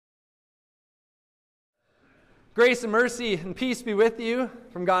Grace and mercy and peace be with you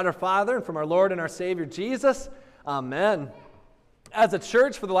from God our Father and from our Lord and our Savior Jesus. Amen. As a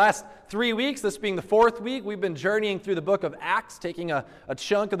church for the last 3 weeks, this being the fourth week, we've been journeying through the book of Acts, taking a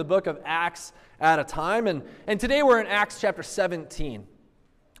chunk of the book of Acts at a time. And today we're in Acts chapter 17.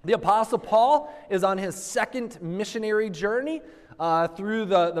 The Apostle Paul is on his second missionary journey through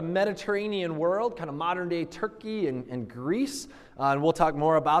the Mediterranean world, kind of modern-day Turkey and Greece. And we'll talk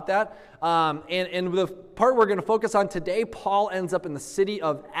more about that. And the part we're going to focus on today, Paul ends up in the city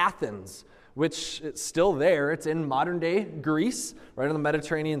of Athens, which is still there. It's in modern-day Greece, right on the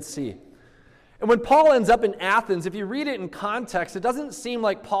Mediterranean Sea. And when Paul ends up in Athens, if you read it in context, it doesn't seem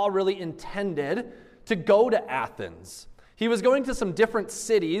like Paul really intended to go to Athens. He was going to some different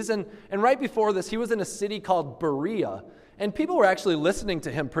cities, and right before this, he was in a city called Berea. And people were actually listening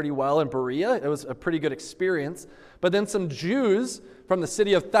to him pretty well in Berea. It was a pretty good experience. But then some Jews from the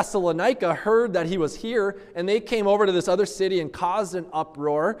city of Thessalonica heard that he was here, and they came over to this other city and caused an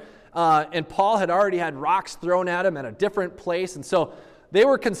uproar. And Paul had already had rocks thrown at him at a different place. And so they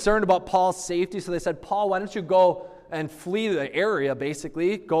were concerned about Paul's safety. So they said, Paul, why don't you go and flee the area,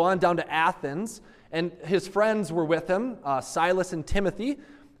 basically. Go on down to Athens. And his friends were with him, Silas and Timothy.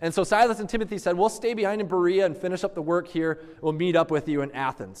 And so Silas and Timothy said, we'll stay behind in Berea and finish up the work here. We'll meet up with you in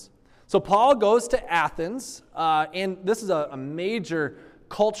Athens. So Paul goes to Athens, and this is a major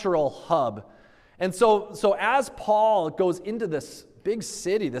cultural hub. And so as Paul goes into this big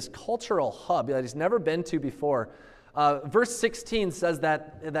city, this cultural hub that he's never been to before, verse 16 says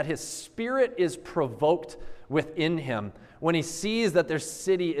that his spirit is provoked within him when he sees that their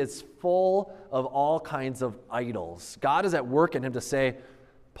city is full of all kinds of idols. God is at work in him to say,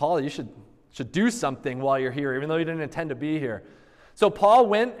 Paul, you should do something while you're here, even though you didn't intend to be here. So Paul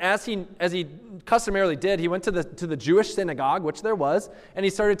went, as he customarily did, he went to the Jewish synagogue, which there was, and he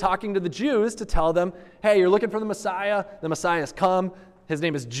started talking to the Jews to tell them, hey, you're looking for the Messiah has come, his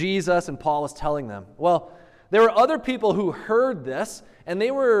name is Jesus, and Paul is telling them. Well, there were other people who heard this, and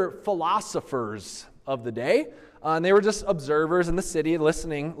they were philosophers of the day, and they were just observers in the city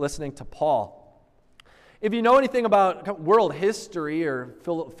listening to Paul. If you know anything about world history or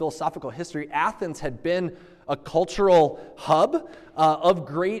philosophical history, Athens had been a cultural hub of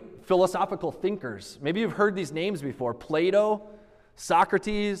great philosophical thinkers. Maybe you've heard these names before. Plato,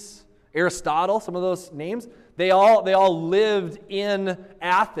 Socrates, Aristotle, some of those names. They all lived in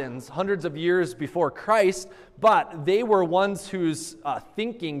Athens hundreds of years before Christ, but they were ones whose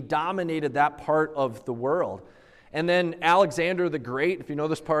thinking dominated that part of the world. And then Alexander the Great, if you know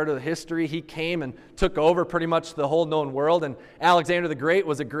this part of the history, he came and took over pretty much the whole known world. And Alexander the Great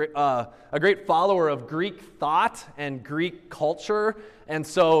was a great follower of Greek thought and Greek culture. And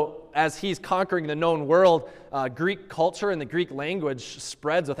so as he's conquering the known world, Greek culture and the Greek language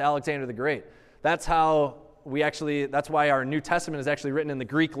spreads with Alexander the Great. That's why our New Testament is actually written in the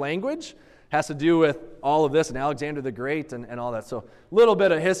Greek language. It has to do with all of this and Alexander the Great and all that. So a little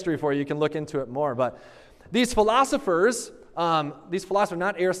bit of history for you. You can look into it more. But these philosophers,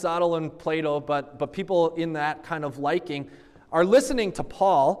 not Aristotle and Plato, but people in that kind of liking, are listening to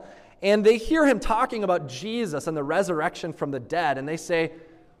Paul, and they hear him talking about Jesus and the resurrection from the dead, and they say,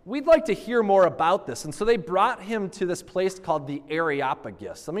 we'd like to hear more about this. And so they brought him to this place called the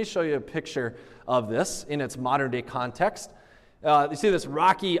Areopagus. Let me show you a picture of this in its modern-day context. You see this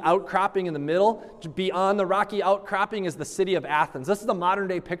rocky outcropping in the middle. Beyond the rocky outcropping is the city of Athens. This is a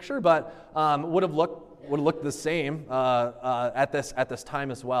modern-day picture, but would have looked the same at this time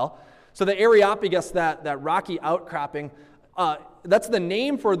as well. So the Areopagus, that rocky outcropping, that's the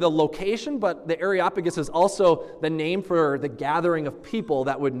name for the location, but the Areopagus is also the name for the gathering of people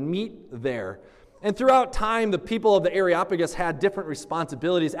that would meet there. And throughout time, the people of the Areopagus had different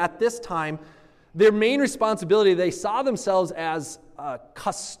responsibilities. At this time, their main responsibility, they saw themselves as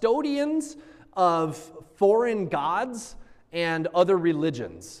custodians of foreign gods and other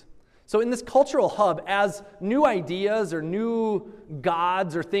religions. So in this cultural hub, as new ideas or new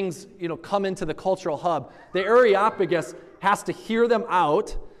gods or things come into the cultural hub, the Areopagus has to hear them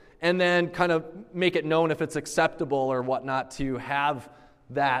out and then kind of make it known if it's acceptable or whatnot to have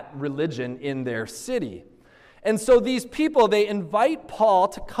that religion in their city. And so these people, they invite Paul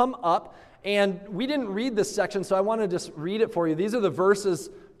to come up, and we didn't read this section, so I want to just read it for you. These are the verses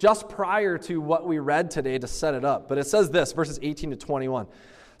just prior to what we read today to set it up. But it says this, verses 18 to 21.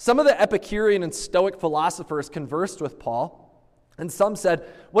 Some of the Epicurean and Stoic philosophers conversed with Paul, and some said,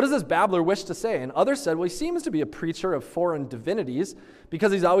 what does this babbler wish to say? And others said, well, he seems to be a preacher of foreign divinities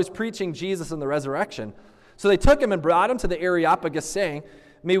because he's always preaching Jesus and the resurrection. So they took him and brought him to the Areopagus, saying,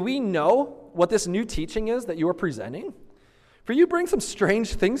 may we know what this new teaching is that you are presenting? For you bring some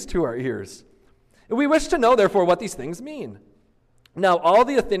strange things to our ears. We wish to know, therefore, what these things mean. Now, all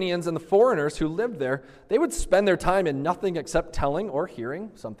the Athenians and the foreigners who lived there, they would spend their time in nothing except telling or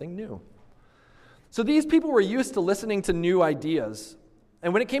hearing something new. So these people were used to listening to new ideas.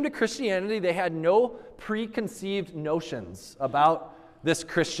 And when it came to Christianity, they had no preconceived notions about this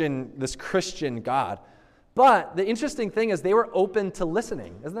Christian God. But the interesting thing is they were open to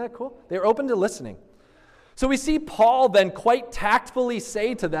listening. Isn't that cool? They were open to listening. So we see Paul then quite tactfully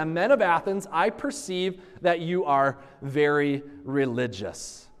say to them, "Men of Athens, I perceive that you are very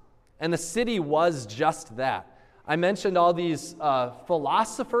religious." And the city was just that. I mentioned all these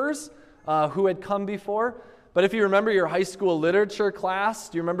philosophers who had come before. But if you remember your high school literature class,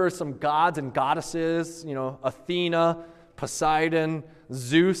 do you remember some gods and goddesses? Athena, Poseidon,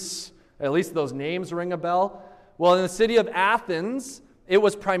 Zeus. At least those names ring a bell. Well, in the city of Athens, it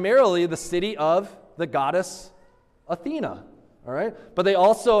was primarily the city of the goddess Athena, all right? But they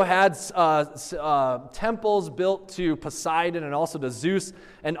also had temples built to Poseidon and also to Zeus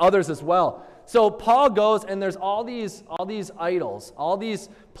and others as well. So Paul goes, and there's all these idols, all these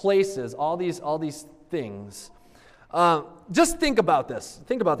places, all these things. Just think about this.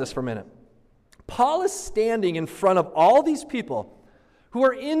 Think about this for a minute. Paul is standing in front of all these people who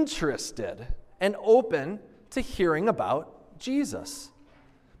are interested and open to hearing about Jesus.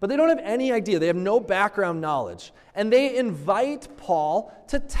 But they don't have any idea. They have no background knowledge. And they invite Paul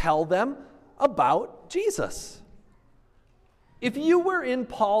to tell them about Jesus. If you were in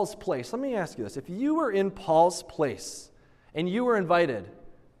Paul's place, let me ask you this. If you were in Paul's place and you were invited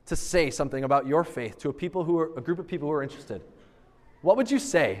to say something about your faith to a group of people who are interested, what would you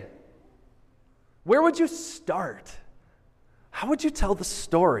say? Where would you start? How would you tell the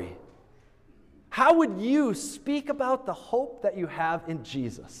story? How would you speak about the hope that you have in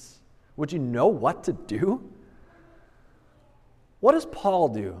Jesus? Would you know what to do? What does Paul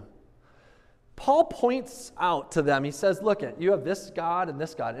do? Paul points out to them, he says, look, you have this God,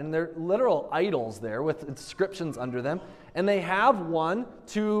 and they're literal idols there with inscriptions under them, and they have one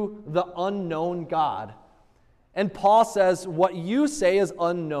to the unknown God. And Paul says, what you say is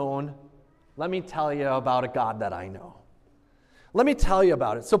unknown. Let me tell you about a God that I know. Let me tell you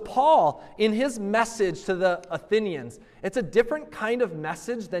about it. So Paul, in his message to the Athenians, it's a different kind of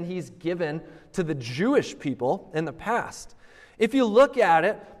message than he's given to the Jewish people in the past. If you look at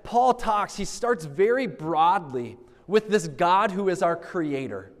it, Paul he starts very broadly with this God who is our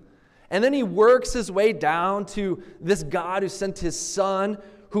creator. And then he works his way down to this God who sent his son,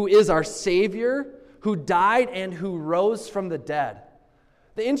 who is our Savior, who died and who rose from the dead.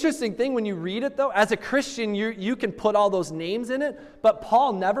 The interesting thing when you read it, though, as a Christian, you can put all those names in it, but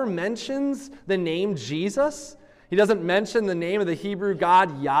Paul never mentions the name Jesus. He doesn't mention the name of the Hebrew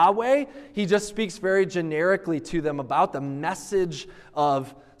God Yahweh. He just speaks very generically to them about the message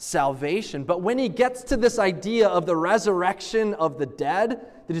of salvation. But when he gets to this idea of the resurrection of the dead,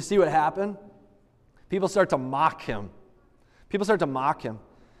 did you see what happened? People start to mock him.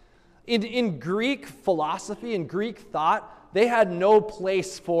 In Greek philosophy, in Greek thought, they had no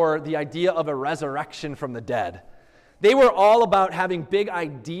place for the idea of a resurrection from the dead. They were all about having big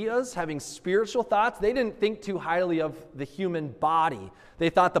ideas, having spiritual thoughts. They didn't think too highly of the human body. They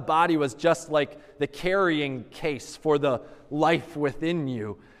thought the body was just like the carrying case for the life within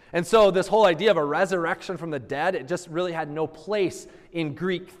you. And so this whole idea of a resurrection from the dead, it just really had no place in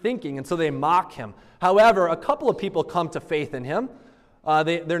Greek thinking, and so they mock him. However, a couple of people come to faith in him.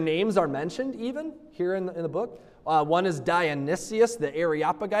 Their names are mentioned even here in the book. One is Dionysius, the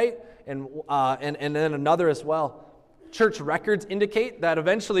Areopagite, and then another as well. Church records indicate that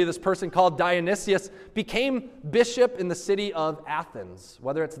eventually this person called Dionysius became bishop in the city of Athens.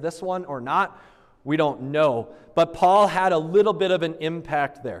 Whether it's this one or not, we don't know. But Paul had a little bit of an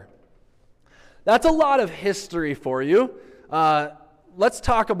impact there. That's a lot of history for you. Let's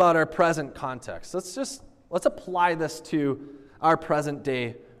talk about our present context. Let's apply this to our present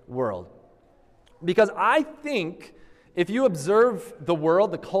day world. Because I think if you observe the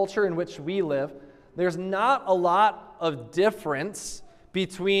world, the culture in which we live, there's not a lot of difference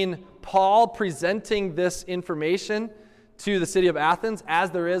between Paul presenting this information to the city of Athens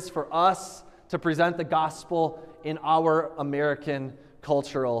as there is for us to present the gospel in our American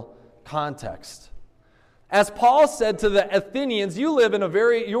cultural context. As Paul said to the Athenians, you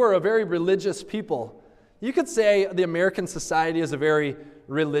are a very religious people. You could say the American society is a very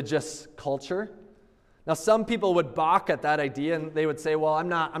religious culture. Now, some people would balk at that idea, and they would say, "Well, I'm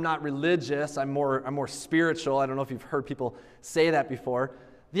not religious. I'm more spiritual." I don't know if you've heard people say that before.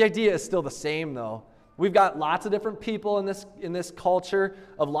 The idea is still the same, though. We've got lots of different people in this culture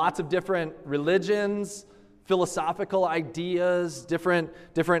of lots of different religions, philosophical ideas, different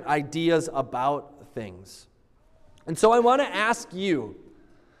ideas about things. And so I want to ask you,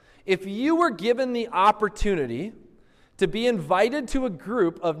 if you were given the opportunity to be invited to a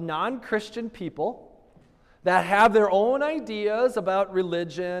group of non-Christian people that have their own ideas about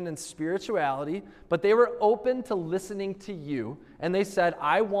religion and spirituality, but they were open to listening to you, and they said,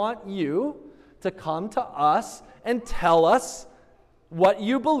 I want you to come to us and tell us what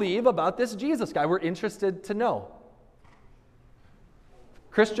you believe about this Jesus guy. We're interested to know.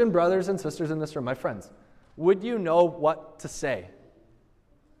 Christian brothers and sisters in this room, my friends, would you know what to say?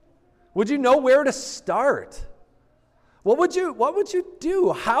 Would you know where to start? What would you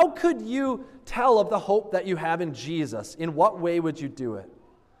do? How could you tell of the hope that you have in Jesus? In what way would you do it?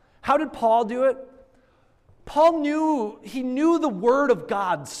 How did Paul do it? Paul knew the Word of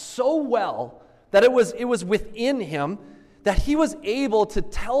God so well that it was within him that he was able to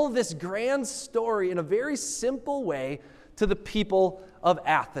tell this grand story in a very simple way to the people of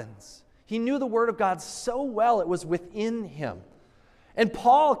Athens. He knew the Word of God so well it was within him. And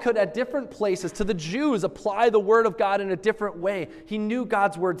Paul could, at different places, to the Jews, apply the Word of God in a different way. He knew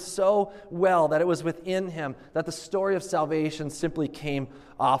God's Word so well that it was within him that the story of salvation simply came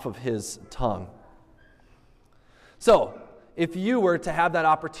off of his tongue. So, if you were to have that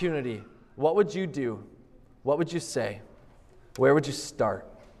opportunity, what would you do? What would you say? Where would you start?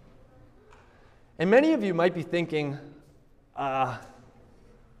 And many of you might be thinking, I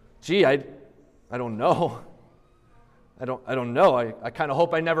don't know. I don't know. I kind of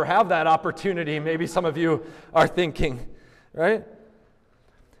hope I never have that opportunity. Maybe some of you are thinking, right?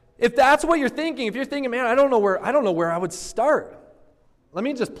 If that's what you're thinking, if you're thinking, man, I don't know where I would start. Let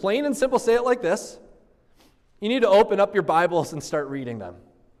me just plain and simple say it like this. You need to open up your Bibles and start reading them.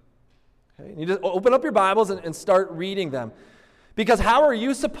 Okay? You need to open up your Bibles and start reading them. Because how are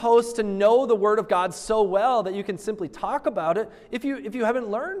you supposed to know the Word of God so well that you can simply talk about it if you haven't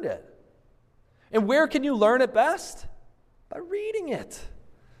learned it? And where can you learn it best? By reading it.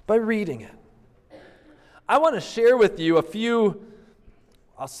 By reading it. I want to share with you a few,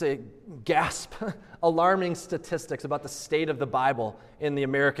 I'll say, alarming statistics about the state of the Bible in the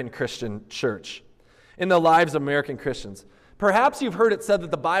American Christian church, in the lives of American Christians. Perhaps you've heard it said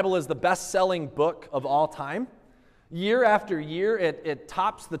that the Bible is the best-selling book of all time. Year after year, it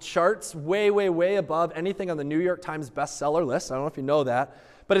tops the charts way, way, way above anything on the New York Times bestseller list. I don't know if you know that.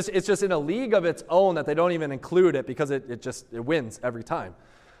 But it's just in a league of its own that they don't even include it because it wins every time.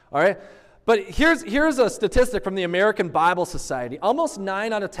 All right? But here's a statistic from the American Bible Society. Almost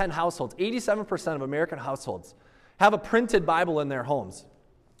 9 out of 10 households, 87% of American households, have a printed Bible in their homes.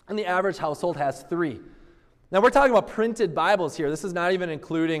 And the average household has 3. Now, we're talking about printed Bibles here. This is not even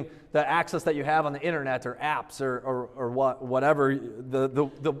including the access that you have on the internet or apps or whatever.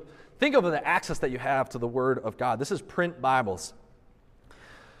 Think of the access that you have to the Word of God. This is print Bibles.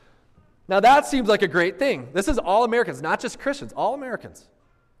 Now, that seems like a great thing. This is all Americans, not just Christians, all Americans.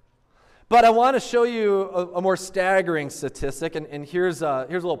 But I want to show you a more staggering statistic, and here's a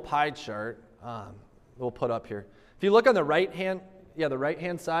little pie chart we'll put up here. If you look on the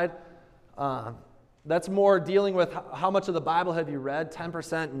right-hand side, that's more dealing with how much of the Bible have you read.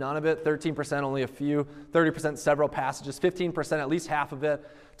 10%, none of it. 13%, only a few. 30%, several passages. 15%, at least half of it.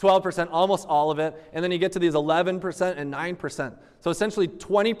 12%, almost all of it. And then you get to these 11% and 9%. So essentially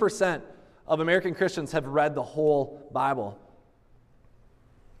 20% of American Christians have read the whole Bible.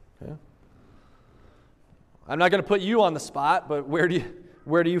 Okay. I'm not going to put you on the spot, but where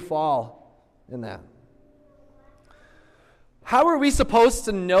do you fall in that? How are we supposed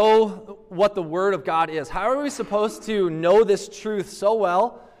to know what the Word of God is? How are we supposed to know this truth so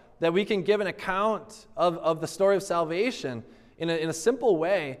well that we can give an account of the story of salvation in a simple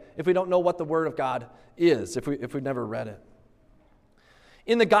way if we don't know what the Word of God is, if we've never read it?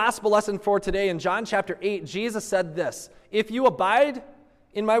 In the gospel lesson for today, in John chapter 8, Jesus said this: "If you abide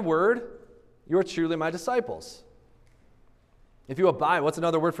in my word, you are truly my disciples." If you abide, what's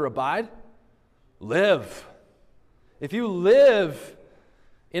another word for abide? Live. If you live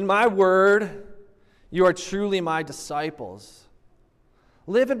in my word, you are truly my disciples.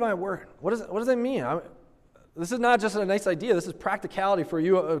 Live in my word. What does that mean? This is not just a nice idea. This is practicality for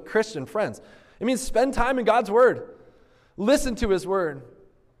you, Christian friends. It means spend time in God's word. Listen to his word.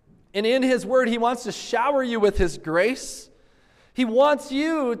 And in his word, he wants to shower you with his grace. He wants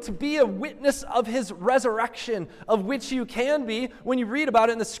you to be a witness of his resurrection, of which you can be when you read about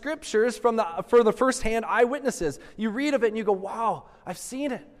it in the scriptures for the first-hand eyewitnesses. You read of it and you go, wow, I've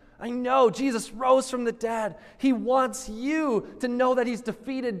seen it. I know Jesus rose from the dead. He wants you to know that he's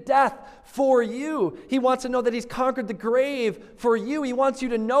defeated death for you. He wants to know that he's conquered the grave for you. He wants you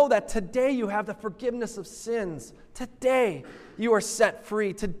to know that today you have the forgiveness of sins. Today you are set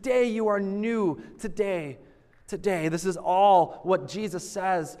free. Today you are new. Today. This is all what Jesus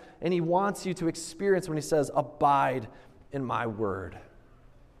says, and he wants you to experience when he says, abide in my word.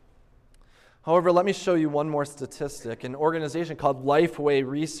 However, let me show you one more statistic. An organization called Lifeway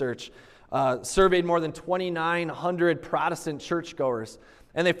Research surveyed more than 2,900 Protestant churchgoers,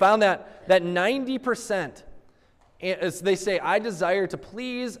 and they found that 90%, as they say, I desire to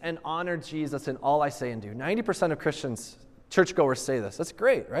please and honor Jesus in all I say and do. 90% of Christians, churchgoers, say this. That's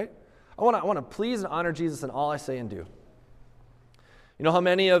great, right? I want to please and honor Jesus in all I say and do. You know how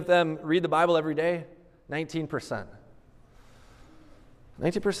many of them read the Bible every day? 19%.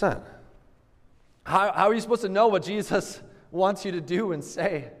 19%. How are you supposed to know what Jesus wants you to do and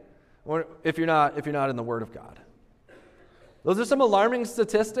say if you're not in the Word of God? Those are some alarming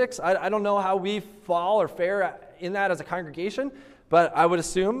statistics. I don't know how we fall or fare in that as a congregation, but I would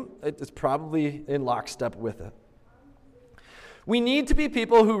assume it's probably in lockstep with it. We need to be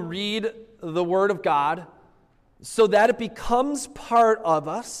people who read the Word of God so that it becomes part of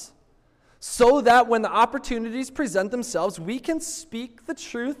us, so that when the opportunities present themselves, we can speak the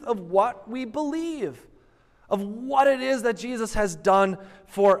truth of what we believe, of what it is that Jesus has done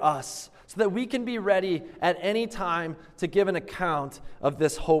for us, so that we can be ready at any time to give an account of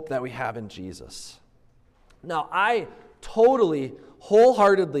this hope that we have in Jesus. Now, I totally,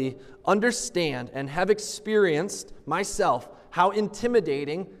 wholeheartedly understand and have experienced myself how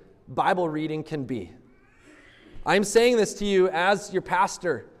intimidating Bible reading can be. I'm saying this to you as your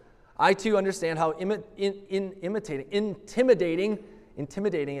pastor. I too understand how intimidating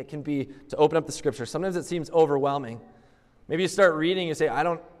it can be to open up the Scripture. Sometimes it seems overwhelming. Maybe you start reading, you say, I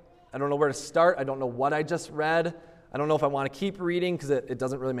don't know where to start. I don't know what I just read. I don't know if I want to keep reading because it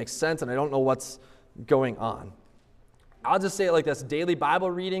doesn't really make sense, and I don't know what's going on. I'll just say it like this. Daily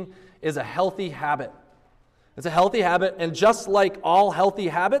Bible reading is a healthy habit. It's a healthy habit, and just like all healthy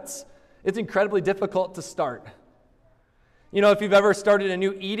habits, it's incredibly difficult to start. You know, if you've ever started a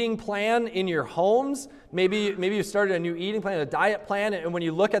new eating plan in your homes, maybe you started a new eating plan, a diet plan, and when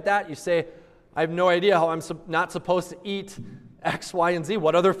you look at that, you say, I have no idea how I'm not supposed to eat X, Y, and Z.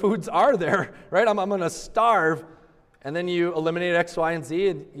 What other foods are there, right? I'm going to starve, and then you eliminate X, Y, and Z,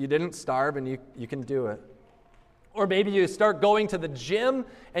 and you didn't starve, and you can do it. Or maybe you start going to the gym,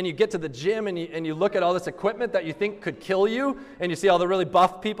 and you get to the gym, and you look at all this equipment that you think could kill you, and you see all the really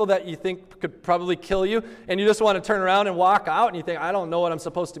buff people that you think could probably kill you, and you just want to turn around and walk out, and you think, I don't know what I'm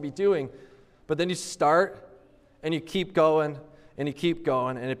supposed to be doing. But then you start, and you keep going, and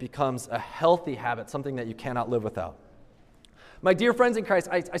it becomes a healthy habit, something that you cannot live without. My dear friends in Christ,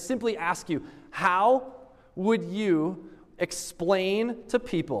 I simply ask you, how would you explain to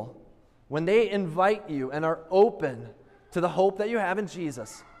people when they invite you and are open to the hope that you have in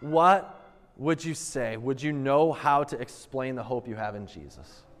Jesus? What would you say? Would you know how to explain the hope you have in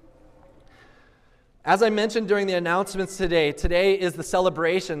Jesus? As I mentioned during the announcements today is the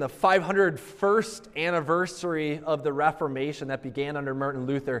celebration, the 501st anniversary of the Reformation that began under Martin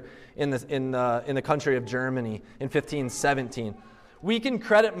Luther in the country of Germany in 1517. We can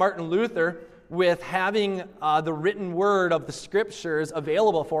credit Martin Luther with having the written word of the Scriptures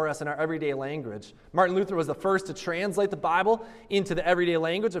available for us in our everyday language. Martin Luther was the first to translate the Bible into the everyday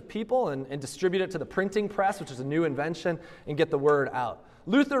language of people and distribute it to the printing press, which is a new invention, and get the word out.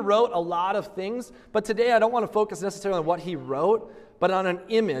 Luther wrote a lot of things, but today I don't want to focus necessarily on what he wrote, but on an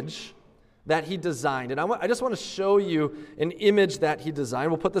image that he designed. And I just want to show you an image that he designed.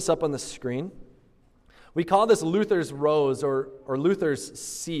 We'll put this up on the screen. We call this Luther's rose or Luther's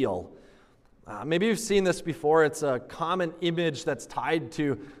seal. Maybe you've seen this before. It's a common image that's tied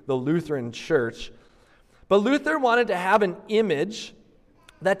to the Lutheran Church. But Luther wanted to have an image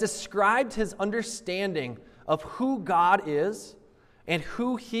that described his understanding of who God is and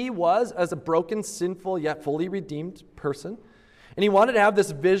who he was as a broken, sinful, yet fully redeemed person. And he wanted to have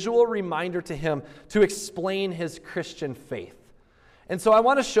this visual reminder to him to explain his Christian faith. And so I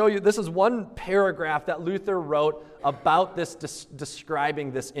want to show you, this is one paragraph that Luther wrote about this,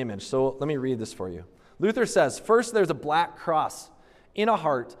 describing this image. So let me read this for you. Luther says, first there's a black cross in a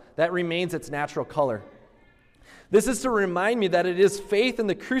heart that remains its natural color. This is to remind me that it is faith in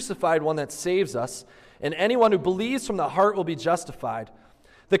the crucified one that saves us, and anyone who believes from the heart will be justified.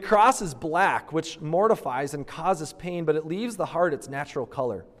 The cross is black, which mortifies and causes pain, but it leaves the heart its natural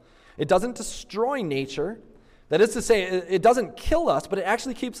color. It doesn't destroy nature. That is to say, it doesn't kill us, but it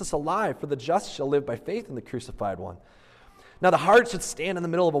actually keeps us alive, for the just shall live by faith in the crucified one. Now the heart should stand in the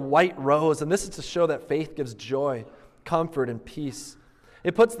middle of a white rose, and this is to show that faith gives joy, comfort, and peace.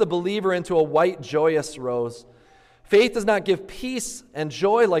 It puts the believer into a white, joyous rose. Faith does not give peace and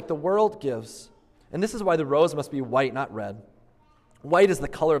joy like the world gives. And this is why the rose must be white, not red. White is the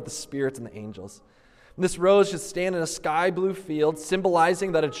color of the spirits and the angels. And this rose should stand in a sky blue field,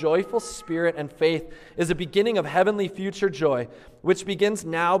 symbolizing that a joyful spirit and faith is a beginning of heavenly future joy, which begins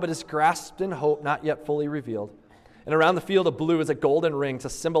now but is grasped in hope not yet fully revealed. And around the field of blue is a golden ring to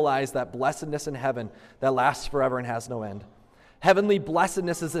symbolize that blessedness in heaven that lasts forever and has no end. Heavenly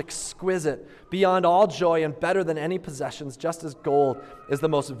blessedness is exquisite, beyond all joy, and better than any possessions, just as gold is the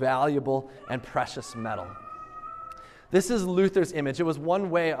most valuable and precious metal. This is Luther's image. It was one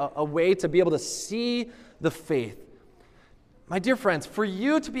way, a way to be able to see the faith. My dear friends, for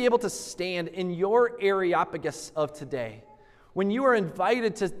you to be able to stand in your Areopagus of today, when you are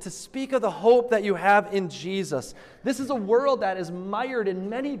invited to speak of the hope that you have in Jesus, this is a world that is mired in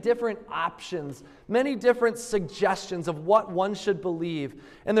many different options, many different suggestions of what one should believe.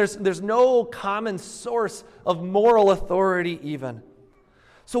 And there's no common source of moral authority even.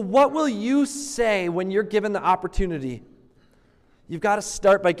 So what will you say when you're given the opportunity? You've got to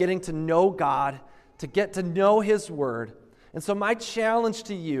start by getting to know God, to get to know His Word. And so my challenge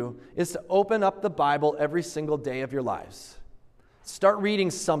to you is to open up the Bible every single day of your lives. Start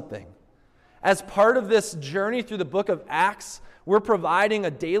reading something. As part of this journey through the book of Acts, we're providing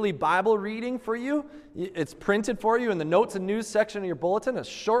a daily Bible reading for you. It's printed for you in the notes and news section of your bulletin, a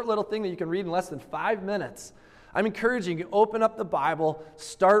short little thing that you can read in less than 5 minutes. I'm encouraging you, open up the Bible,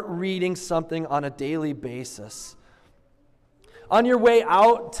 start reading something on a daily basis. On your way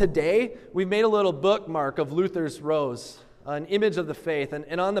out today, we made a little bookmark of Luther's Rose, an image of the faith.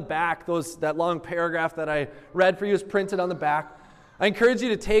 And on the back, that long paragraph that I read for you is printed on the back. I encourage you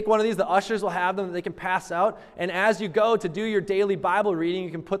to take one of these. The ushers will have them that they can pass out. And as you go to do your daily Bible reading,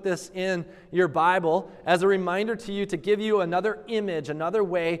 you can put this in your Bible as a reminder to you to give you another image, another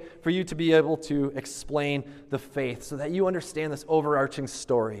way for you to be able to explain the faith so that you understand this overarching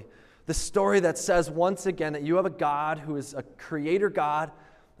story. The story that says once again that you have a God who is a creator God,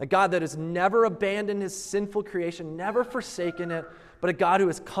 a God that has never abandoned His sinful creation, never forsaken it, but a God who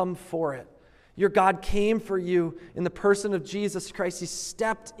has come for it. Your God came for you in the person of Jesus Christ. He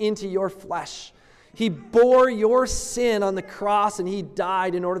stepped into your flesh. He bore your sin on the cross and He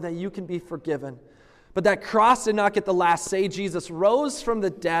died in order that you can be forgiven. But that cross did not get the last say. Jesus rose from the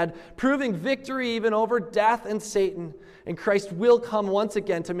dead, proving victory even over death and Satan. And Christ will come once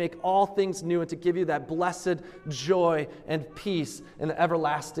again to make all things new and to give you that blessed joy and peace and the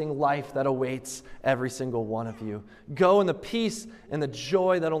everlasting life that awaits every single one of you. Go in the peace and the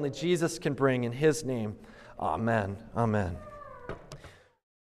joy that only Jesus can bring in His name. Amen. Amen.